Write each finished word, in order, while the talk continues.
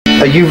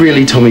Are you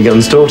really Tommy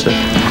Gunn's daughter?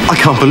 I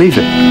can't believe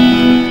it.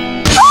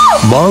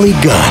 Molly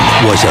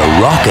Gunn was a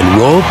rock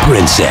and roll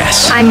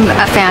princess. I'm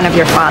a fan of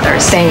your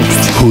father's.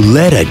 Thanks. Who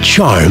led a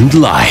charmed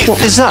life.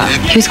 What is that?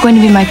 He was going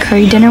to be my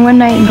curry dinner one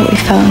night, but we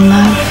fell in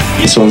love.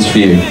 This one's for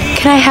you.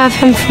 Can I have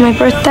him for my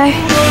birthday?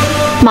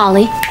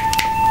 Molly,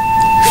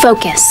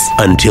 focus.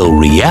 Until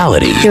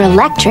reality Your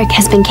electric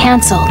has been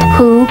canceled.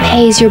 Who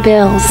pays your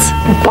bills?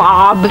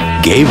 Bob.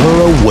 gave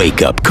her a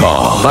wake-up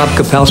call. Bob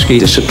Kapowski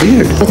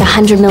disappeared. With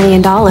 $100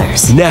 million.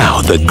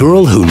 Now the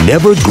girl who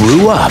never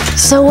grew up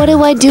So what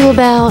do I do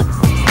about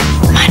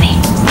money?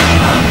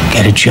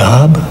 get a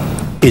job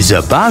is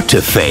about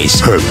to face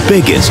her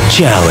biggest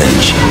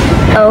challenge.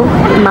 Oh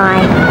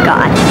my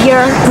God.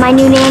 You're my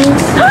new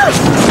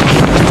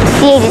nanny?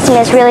 The agency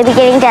must really be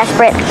getting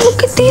desperate.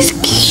 Look at these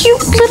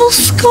cute little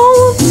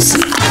scones.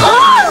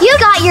 You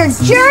got your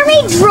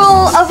germy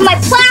drool over my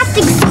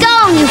plastic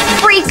scone, you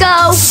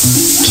freako!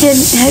 Kid,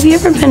 have you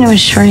ever been to a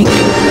shrink?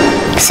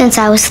 Since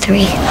I was 3.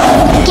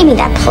 Give me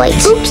that plate.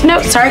 Oops,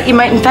 no, sorry, you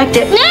might infect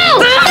it. No!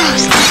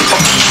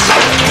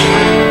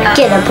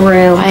 Get a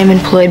broom. I am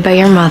employed by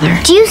your mother.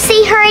 Do you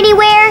see her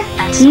anywhere?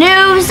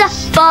 News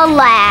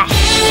flash.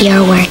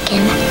 You're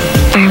working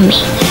for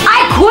me.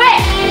 I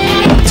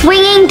quit!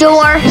 Swinging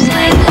door.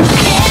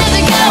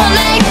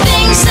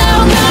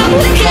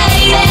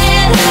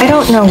 I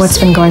don't know what's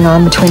been going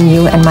on between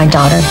you and my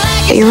daughter.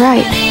 But you're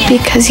right,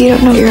 because you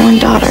don't know your own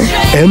daughter.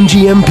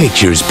 MGM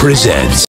Pictures presents